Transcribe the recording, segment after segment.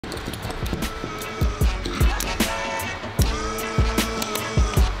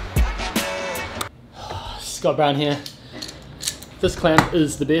Scott Brown here. This clamp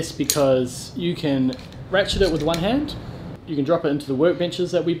is the best because you can ratchet it with one hand, you can drop it into the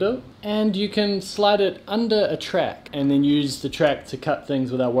workbenches that we built, and you can slide it under a track and then use the track to cut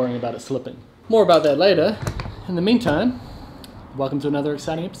things without worrying about it slipping. More about that later. In the meantime, welcome to another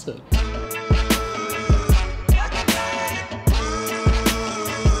exciting episode.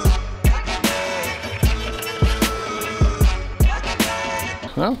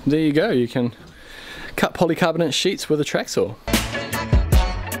 Well, there you go. You can cut polycarbonate sheets with a track saw.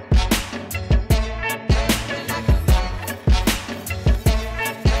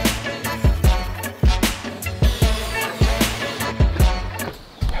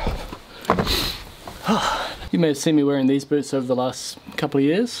 You may have seen me wearing these boots over the last couple of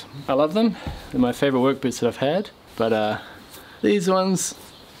years. I love them. They're my favorite work boots that I've had. But these ones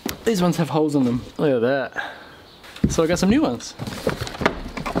have holes in them. Look at that. So I got some new ones.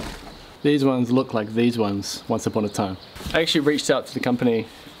 These ones look like these ones once upon a time. I actually reached out to the company,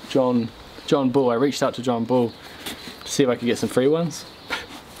 John Bull. I reached out to John Bull to see if I could get some free ones.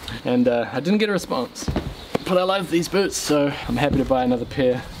 And I didn't get a response. But I love these boots, so I'm happy to buy another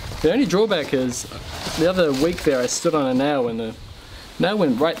pair. The only drawback is, the other week there I stood on a nail and the nail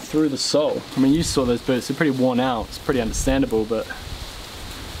went right through the sole. I mean, you saw those boots, they're pretty worn out. It's pretty understandable, but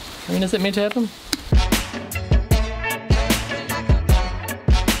I mean, is it meant to happen?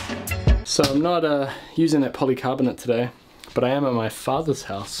 So I'm not using that polycarbonate today, but I am at my father's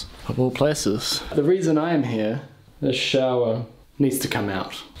house, of all places. The reason I am here, this shower needs to come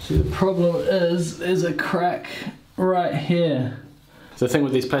out. See, the problem is, there's a crack right here. The thing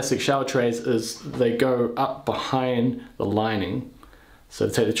with these plastic shower trays is they go up behind the lining. So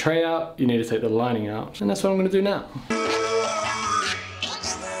to take the tray out, you need to take the lining out. And that's what I'm going to do now.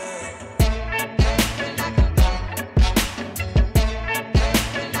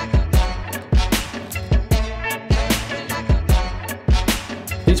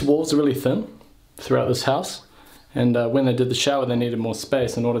 These walls are really thin throughout this house. And when they did the shower, they needed more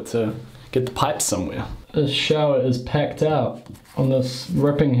space in order to get the pipes somewhere. This shower is packed out on this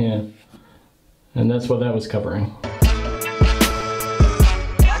ripping here, and that's what that was covering.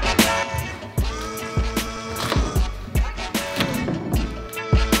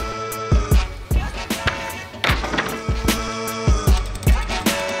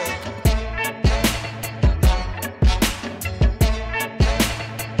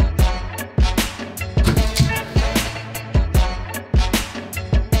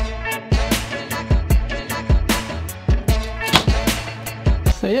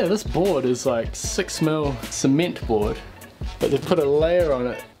 So yeah, this board is like 6mm cement board, but they've put a layer on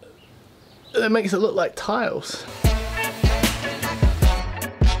it that makes it look like tiles.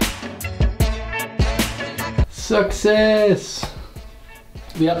 Success!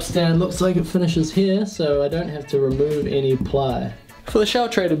 The upstand looks like it finishes here, so I don't have to remove any ply for the shower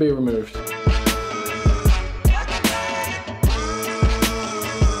tray to be removed.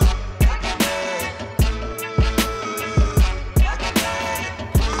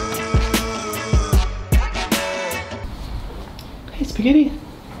 Hey Spaghetti.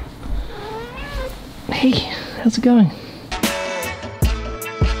 Hey, how's it going?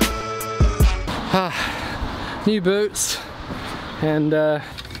 New boots, and I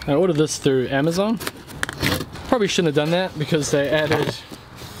ordered this through Amazon. Probably shouldn't have done that because they added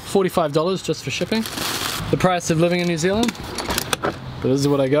 $45 just for shipping. The price of living in New Zealand, but this is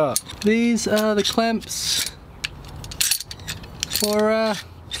what I got. These are the clamps for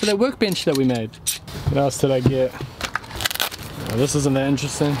that workbench that we made. What else did I get? Oh, this isn't that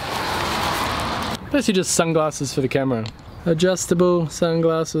interesting. Basically just sunglasses for the camera. Adjustable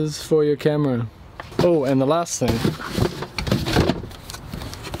sunglasses for your camera. Oh, and the last thing.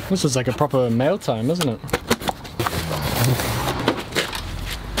 This is like a proper mail time, isn't it?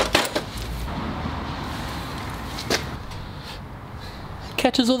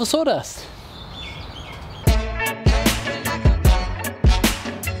 Catches all the sawdust.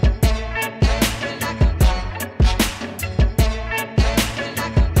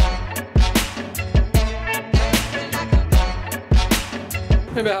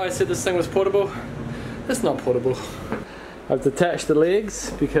 Remember how I said this thing was portable? It's not portable. I've detached the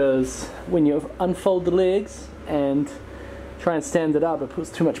legs because when you unfold the legs and try and stand it up, it puts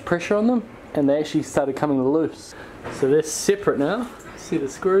too much pressure on them and they actually started coming loose. So they're separate now. See the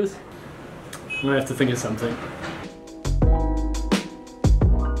screws? I'm gonna have to think of something.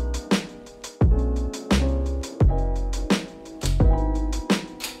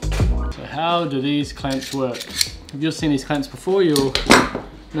 So how do these clamps work? If you've seen these clamps before, you'll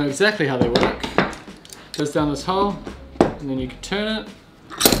know exactly how they work. It goes down this hole, and then you can turn it,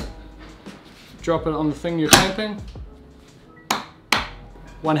 drop it on the thing you're clamping.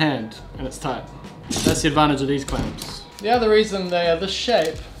 One hand, and it's tight. That's the advantage of these clamps. The other reason they are this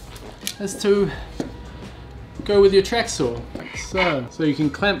shape is to go with your track saw. So you can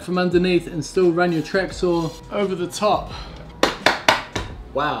clamp from underneath and still run your track saw over the top.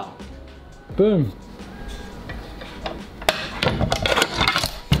 Wow. Boom.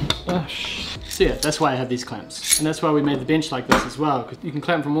 So yeah, that's why I have these clamps. And that's why we made the bench like this as well, because you can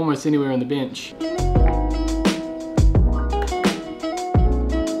clamp from almost anywhere on the bench.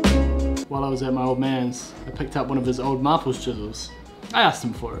 While I was at my old man's, I picked up one of his old Marples chisels. I asked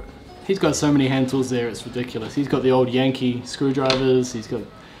him for it. He's got so many hand tools there, it's ridiculous. He's got the old Yankee screwdrivers, he's got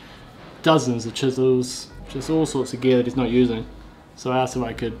dozens of chisels, just all sorts of gear that he's not using. So I asked if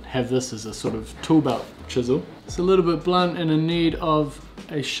I could have this as a sort of tool belt chisel. It's a little bit blunt and in need of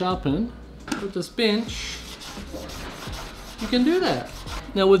a sharpen. With this bench, you can do that.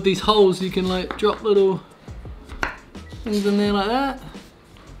 Now with these holes, you can like drop little things in there like that.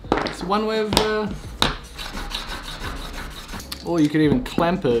 It's one way of, or you could even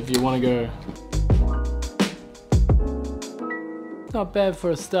clamp it if you want to go. Not bad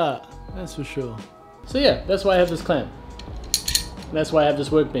for a start, that's for sure. So yeah, that's why I have this clamp. And that's why I have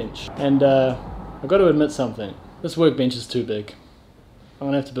this workbench. And I've got to admit something. This workbench is too big. I'm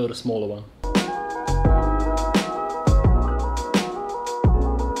gonna have to build a smaller one.